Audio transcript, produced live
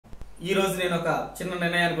ఈ రోజు నేను ఒక చిన్న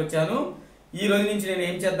నిర్ణయానికి వచ్చాను. ఈ రోజు నుంచి నేను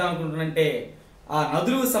ఏం చేద్దాం అనుకుంటున్నానంటే ఆ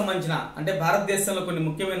నదులకు సంబంధించిన అంటే భారతదేశంలో కొన్ని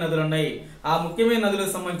ముఖ్యమైన నదులు ఉన్నాయి. ఆ ముఖ్యమైన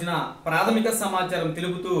నదులకు సంబంధించిన ప్రాథమిక సమాచారం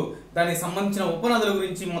తెలుపుతూ దానికి సంబంధించిన ఉపనదుల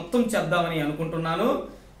గురించి మొత్తం చేద్దామని అనుకుంటున్నాను.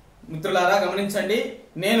 మిత్రులారా గమనించండి,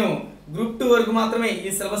 నేను గ్రూప్ 2 వరకు మాత్రమే ఈ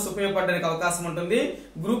సిలబస్ ఉపయోగపడడానికి అవకాశం ఉంటుంది.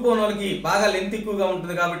 గ్రూప్ 1 వాళ్ళకి బాగా లెంత్ ఎక్కువగా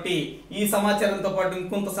ఉంటుంది కాబట్టి ఈ సమాచారంతో పాటు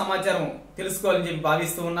ఇంకొంత సమాచారం తెలుసుకోవాలని చెప్పి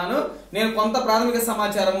భావిస్తూ ఉన్నాను. నేను కొంత ప్రాథమిక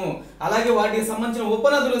సమాచారము అలాగే వాటికి సంబంధించిన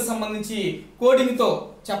ఉపనదులకు సంబంధించి కోడింగ్ తో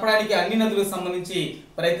చెప్పడానికి అన్ని నదులకు సంబంధించి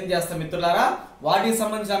ప్రయత్నం చేస్తాం. మిత్రులారా, వాటికి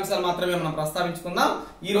సంబంధించిన అంశాలు మాత్రమే మనం ప్రస్తావించుకుందాం.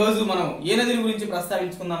 ఈ రోజు మనం ఏ నదుల గురించి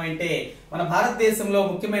ప్రస్తావించుకుందాం అంటే మన భారతదేశంలో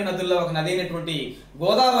ముఖ్యమైన నదుల్లో ఒక నది అయినటువంటి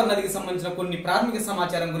గోదావరి నదికి సంబంధించిన కొన్ని ప్రాథమిక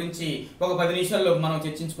సమాచారం గురించి ఒక 10 నిమిషాల్లో మనం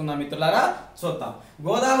చర్చించుకుందాం. మిత్రులారా చూద్దాం.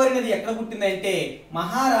 గోదావరి నది ఎక్కడ పుట్టింది అంటే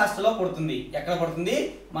మహారాష్ట్రలో పుడుతుంది. ఎక్కడ పుడుతుంది?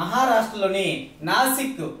 మహారాష్ట్రలోని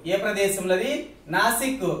నాసిక్ ఏ ప్రదేశంలోది?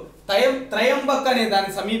 నాసిక్ త్రయంబక్ అనే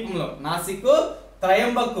దాని సమీపంలో, నాసిక్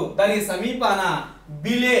త్రయంబక్ దానికి సమీపాన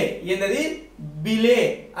బిలే ఏంటది? బిలే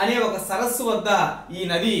అనే ఒక సరస్సు వద్ద ఈ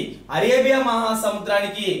నది అరేబియా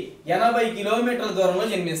మహాసముద్రానికి 80 కిలోమీటర్ల దూరంలో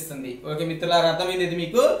జన్మిస్తుంది. ఓకే మిత్రులారా, అర్థమైంది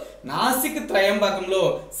మీకు? నాసిక్ త్రయంబకంలో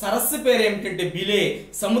సరస్సు పేరు ఏమిటంటే బిలే,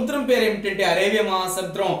 సముద్రం పేరు ఏమిటంటే అరేబియా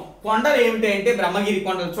మహాసముద్రం, కొండలు ఏమిటి అంటే బ్రహ్మగిరి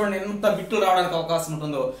కొండలు. చూడండి ఎంత బిట్లు రావడానికి అవకాశం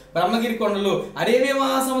ఉంటుందో. బ్రహ్మగిరి కొండలు అరేబియా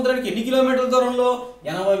మహాసముద్రానికి ఎన్ని కిలోమీటర్ల దూరంలో?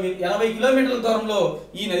 80 కిలోమీటర్ల దూరంలో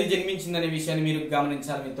ఈ నది జన్మించిందనే విషయాన్ని మీరు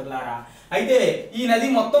గమనించాలి మిత్రులారా. అయితే ఈ నది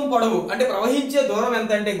మొత్తం పొడవు అంటే ప్రవహించే దూరం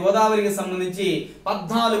ఎంత అంటే గోదావరికి సంబంధించి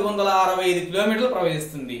 1465 కిలోమీటర్లు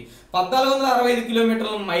ప్రవహిస్తుంది. 1465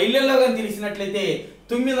 కిలోమీటర్ల మైళ్ళలో కానీ తెలిసినట్లయితే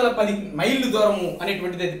 910 మైళ్ళు దూరము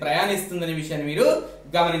అనేటువంటిది అది ప్రయాణిస్తుందనే విషయాన్ని మీరు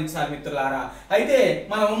గమనించాలి మిత్రులారా. అయితే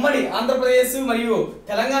మన ఉమ్మడి ఆంధ్రప్రదేశ్ మరియు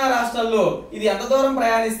తెలంగాణ రాష్ట్రాల్లో ఇది ఎంత దూరం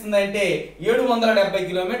ప్రయాణిస్తుంది అంటే 770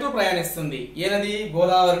 కిలోమీటర్లు ప్రయాణిస్తుంది. ఏ నది?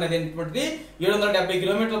 గోదావరి నది అనేటువంటిది 770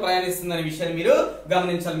 కిలోమీటర్లు ప్రయాణిస్తుంది అనే విషయాన్ని మీరు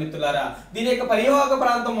గమనించాలి మిత్రులారా. దీని యొక్క పరివాహక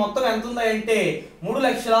ప్రాంతం మొత్తం ఎంత ఉంది అంటే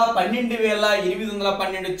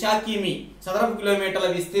 3,12,812 చాకిమి చదరపు కిలోమీటర్ల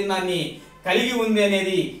విస్తీర్ణాన్ని కలిగి ఉంది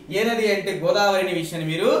అనేది ఏ నది అంటే గోదావరి అనే విషయాన్ని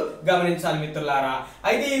మీరు గమనించాలి మిత్రులారా.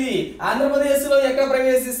 అయితే ఇది ఆంధ్రప్రదేశ్ లో ఎక్కడ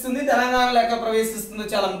ప్రవేశిస్తుంది, తెలంగాణలో ఎక్కడ ప్రవేశిస్తుందో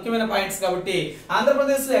చాలా ముఖ్యమైన పాయింట్స్ కాబట్టి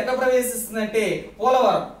ఆంధ్రప్రదేశ్ లో ఎక్కడ ప్రవేశిస్తుంది అంటే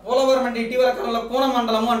పోలవరం. పోలవరం అంటే ఇటీవల కాలంలో కోన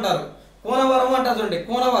మండలము అంటారు. కోనవరం అంటారు చూడండి.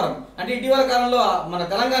 కోనవరం అంటే ఇటీవల కాలంలో మన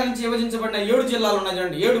తెలంగాణ నుంచి విభజించబడిన 7 జిల్లాలు ఉన్నాయి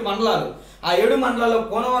చూడండి, 7 మండలాలు. ఆ 7 మండలాల్లో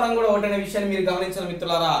కోనవరం కూడా ఒకటనే విషయాన్ని మీరు గమనించాలి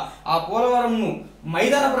మిత్రులారా. ఆ పోలవరం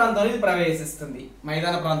మైదాన ప్రాంతంలో ఇది ప్రవేశిస్తుంది.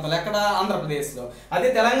 మైదాన ప్రాంతంలో ఎక్కడ? ఆంధ్రప్రదేశ్ లో. అదే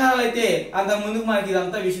తెలంగాణలో అయితే అంతకు ముందుకు మనకి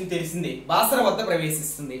ఇదంతా విషయం తెలిసింది. బాసర వద్ద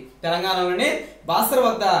ప్రవేశిస్తుంది. తెలంగాణలోనే బాసర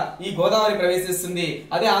వద్ద ఈ గోదావరి ప్రవేశిస్తుంది.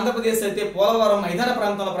 అదే ఆంధ్రప్రదేశ్ అయితే పోలవరం మైదాన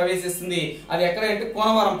ప్రాంతంలో ప్రవేశిస్తుంది. అది ఎక్కడ అంటే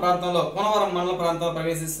కోనవరం ప్రాంతంలో, కోనవరం మండల ప్రాంతంలో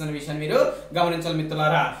ప్రవేశిస్తున్న విషయాన్ని మీరు గమనించాలి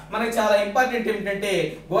మిత్రులారా. మనకి చాలా ఇంపార్టెంట్ ఏమిటంటే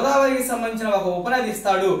గోదావరికి సంబంధించిన ఒక ఉపనది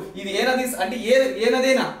ఇస్తాడు. ఇది ఏ నది అంటే ఏ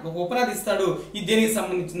నదైనా ఒక ఉపనది ఇస్తాడు. ఇది దేనికి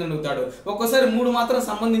సంబంధించింది అడుగుతాడు. ఒక్కోసారి 3 మాత్రం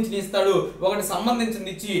సంబంధించి ఇస్తాడు, ఒకటి సంబంధించింది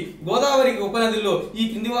ఇచ్చి గోదావరికి ఉపనదుల్లో ఈ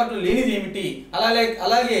క్రింది వాటిలో లేనిది ఏమిటి,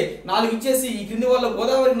 అలాగే 4 ఇచ్చేసి ఈ క్రింది వాళ్ళ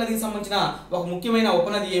గోదావరి నదికి సంబంధించిన ఒక ముఖ్యమైన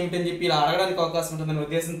ఉపనది ఏమిటి అని చెప్పి ఇలా అడగడానికి అవకాశం ఉంటుందనే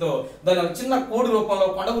ఉద్దేశంతో దాని ఒక చిన్న కోడ్ రూపంలో,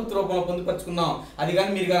 కొండగుర్తు రూపంలో పొందుపరుచుకున్నాం. అది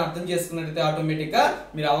కానీ మీరు కానీ అర్థం చేసుకున్నట్లయితే ఆటోమేటిక్ గా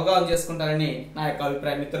మీరు అవగాహన చేసుకుంటారని నా యొక్క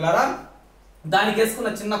అభిప్రాయం మిత్రులారా. దానికి వేసుకున్న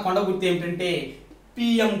చిన్న కొండగుర్తు ఏమిటంటే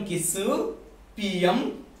PM kiss, PM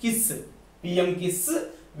kiss, PM kiss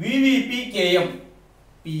వివిపికేఎం,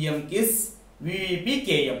 PM kiss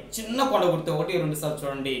వివిపికేఎం. చిన్న కొండ గుర్తు 1-2 సార్లు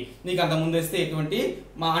చూడండి. మీకు అంత ముందు వస్తే ఎటువంటి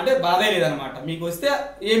అంటే బాధే లేదనమాట. మీకు వస్తే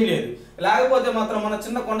ఏం లేదు, లేకపోతే మాత్రం మన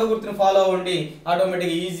చిన్న కొండ గుర్తుని ఫాలో అవ్వండి,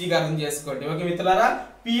 ఆటోమేటిక్గా ఈజీగా అర్థం చేసుకోండి. ఓకే మిత్రులారా,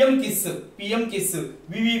 పిఎం కిస్, పిఎం కిస్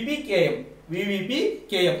వివిపికేఎం,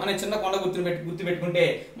 వివిపికేఎం అనే చిన్న కొండ గుర్తు పెట్టుకుంటే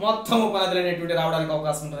మొత్తం ఉపనదులు అనేటువంటి రావడానికి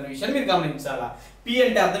అవకాశం ఉంటుందనే విషయాన్ని మీరు గమనించాలా. పి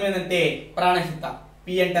అంటే అర్థం ఏంటంటే ప్రాణహిత.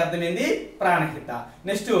 పి అంటే అర్థమైంది ప్రాణహిత.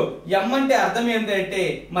 నెక్స్ట్ ఎం అంటే అర్థం ఏంటంటే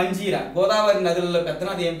మంజీరా. గోదావరి నదులలో పెద్ద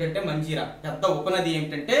నది ఏమిటంటే మంజీరా, పెద్ద ఉపనది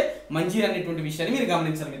ఏమిటంటే మంజీరా అనేటువంటి విషయాన్ని మీరు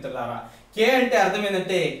గమనించాలి మిత్రులారా. కే అంటే అర్థం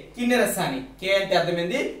ఏంటంటే కిన్నెరసాని. కే అంటే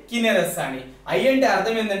అర్థమైంది కిన్నెరసాని. ఐ అంటే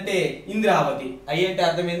అర్థం ఏంటంటే ఇంద్రావతి. ఐ అంటే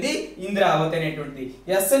అర్థమైంది ఇంద్రావతి అనేటువంటిది.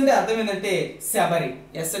 ఎస్ అంటే అర్థం ఏంటంటే శబరి.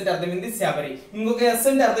 ఎస్ అంటే అర్థమైంది శబరి. ఇంకొక ఎస్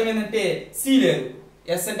అంటే అర్థం ఏంటంటే సీలేరు.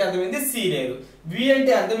 ఎస్ అంటే అర్థమైంది సీలేరు. వి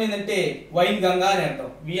అంటే అర్థం ఏంటంటే వైన్ గంగా అని అంటాం.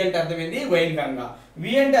 వి అంటే అర్థమైంది వైన్ గంగా.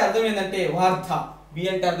 వి అంటే అర్థం ఏంటంటే వార్ధ. బి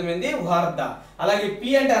అంటే అర్థమైంది వార్ధ. అలాగే పి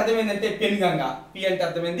అంటే అర్థం ఏంటంటే పెన్గంగా. పి అంటే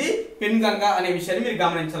అర్థమైంది పెన్గంగా అనే విషయాన్ని మీరు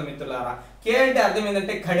గమనించాలి మిత్రులారా. కే అంటే అర్థం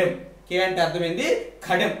ఏంటంటే ఖడెం. కే అంటే అర్థమైంది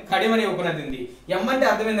ఖడెం, ఖడెం అనే ఉపనది ఉంది. ఎం అంటే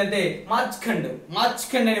అర్థమైందంటే మార్చ్ఖండ్,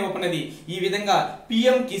 మార్చ్ఖండ్ అనే ఉపనది. ఈ విధంగా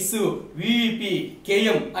పిఎం కిస్సు వివిపి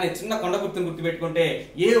కేఎం అనే చిన్న కొండ గుర్తును గుర్తుపెట్టుకుంటే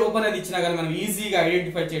ఏ ఉపనది ఇచ్చినా కానీ మనం ఈజీగా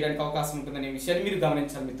ఐడెంటిఫై చేయడానికి అవకాశం ఉంటుందనే విషయాన్ని మీరు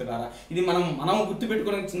గమనించాలి మిత్రులారా. ఇది మనం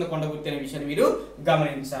గుర్తుపెట్టుకోవడానికి చిన్న కొండ గుర్తు అనే విషయాన్ని మీరు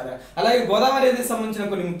గమనించాలి. అలాగే గోదావరి నదికి సంబంధించిన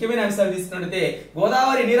కొన్ని ముఖ్యమైన అంశాలు తీసుకున్నట్లయితే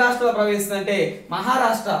గోదావరి ఎన్ని రాష్ట్రాల్లో ప్రవహిస్తుందంటే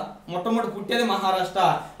మహారాష్ట్ర, మొట్టమొదటి పుట్టేది మహారాష్ట్ర,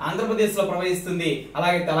 ఆంధ్రప్రదేశ్ లో ప్రవహిస్తుంది,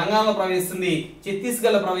 అలాగే తెలంగాణలో ప్రవహిస్తుంది,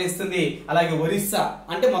 ఛత్తీస్గఢ్ లో ప్రవహిస్తుంది, అలాగే ఒరిస్సా,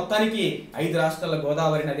 అంటే మొత్తానికి 5 రాష్ట్రాల్లో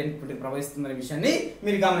గోదావరి నది ప్రవహిస్తుందనే విషయాన్ని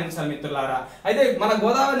మీరు గమనించాలి మిత్రులారా. అయితే మన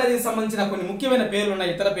గోదావరి నదికి సంబంధించిన కొన్ని ముఖ్యమైన పేర్లు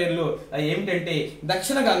ఉన్నాయి, ఇతర పేర్లు ఏమిటంటే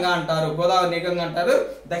దక్షిణ గంగా అంటారు, గోదావరి ఏకంగా అంటారు,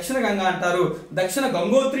 దక్షిణ గంగా అంటారు, దక్షిణ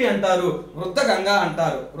గంగోత్రి అంటారు, వృద్ధ గంగా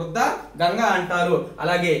అంటారు, వృద్ధ గంగా అంటారు.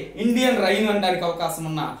 అలాగే ఇండియన్ రైన్ అనడానికి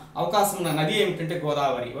అవకాశం ఉన్న నది ఏమిటంటే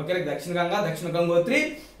గోదావరి. ఓకే, దక్షిణ గంగా, దక్షిణ గంగోత్రి,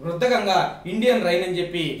 వృద్ధ గంగా, ఇండియన్ రైన్ అని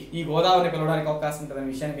చెప్పి ఈ గోదావరిని పిలవడానికి అవకాశం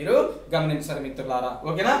ఉంటుందనే విషయాన్ని మీరు గమనించాలి మిత్రులారా.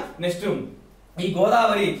 ఓకేనా. నెక్స్ట్ ఈ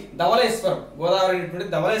గోదావరి ధవళేశ్వరం, గోదావరి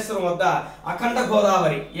అనేటువంటి ధవళేశ్వరం వద్ద అఖండ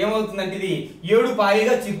గోదావరి ఏమవుతుందంటే ఇది 7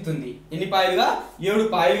 పాయలుగా చీలుతుంది. ఎన్ని పాయలుగా? 7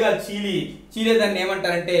 పాయలుగా చీలేదాన్ని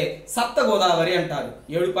ఏమంటారంటే సప్త గోదావరి అంటారు.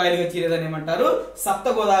 7 పాయలుగా చీలేదాన్ని ఏమంటారు? సప్త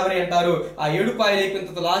గోదావరి అంటారు. ఆ 7 పాయలు అయిపోయిన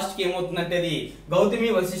తర్వాత లాస్ట్ కి ఏమవుతుందంటే అది గౌతమి,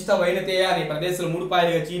 వశిష్ఠ, వైనతేయ అనే ప్రదేశాలు 3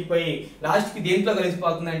 పాయలుగా చీలిపోయి లాస్ట్ కి దేంట్లో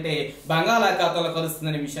కలిసిపోతుందంటే బంగాళాఖాతంలో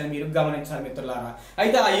కలుస్తుందనే విషయాన్ని మీరు గమనించాలి మిత్రులారా.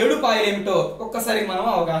 అయితే ఆ 7 పాయలు ఏమిటో ఒక్కసారి మనం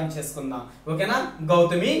అవగాహన చేసుకుందాం. ఓకేనా.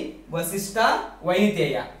 గౌతమి, వశిష్ఠ,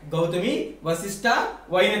 వైనతేయ, గౌతమి, వశిష్ఠ,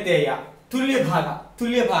 వైనతేయ,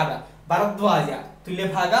 తుల్యభాగ, భరద్వాజ,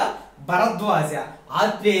 తుల్యభాగ, భరద్వాజ,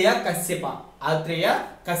 ఆత్రేయ,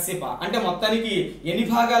 కశ్యప. అంటే మొత్తానికి ఎన్ని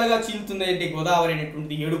భాగాలుగా చీలుతుంది అంటే గోదావరి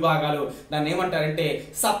అనేటువంటి 7 భాగాలు. దాన్ని ఏమంటారంటే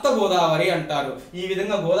సప్త గోదావరి అంటారు. ఈ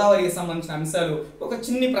విధంగా గోదావరికి సంబంధించిన అంశాలు ఒక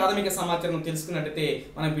చిన్ని ప్రాథమిక సమాచారం తెలుసుకున్నట్టయితే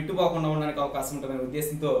మనం బిట్టుపోకుండా ఉండడానికి అవకాశం ఉంటుందనే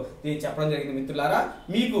ఉద్దేశంతో దీన్ని చెప్పడం జరిగింది మిత్రులారా.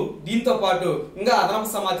 మీకు దీంతో పాటు ఇంకా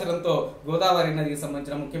అదనపు సమాచారంతో గోదావరి నదికి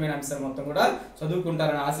సంబంధించిన ముఖ్యమైన అంశాలు మొత్తం కూడా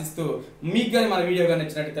చదువుకుంటారని ఆశిస్తూ, మీకు కానీ మన వీడియో కానీ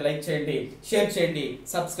నచ్చినట్టయితే లైక్ చేయండి, షేర్ చేయండి,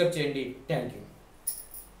 సబ్స్క్రైబ్ చేయండి. Thank you.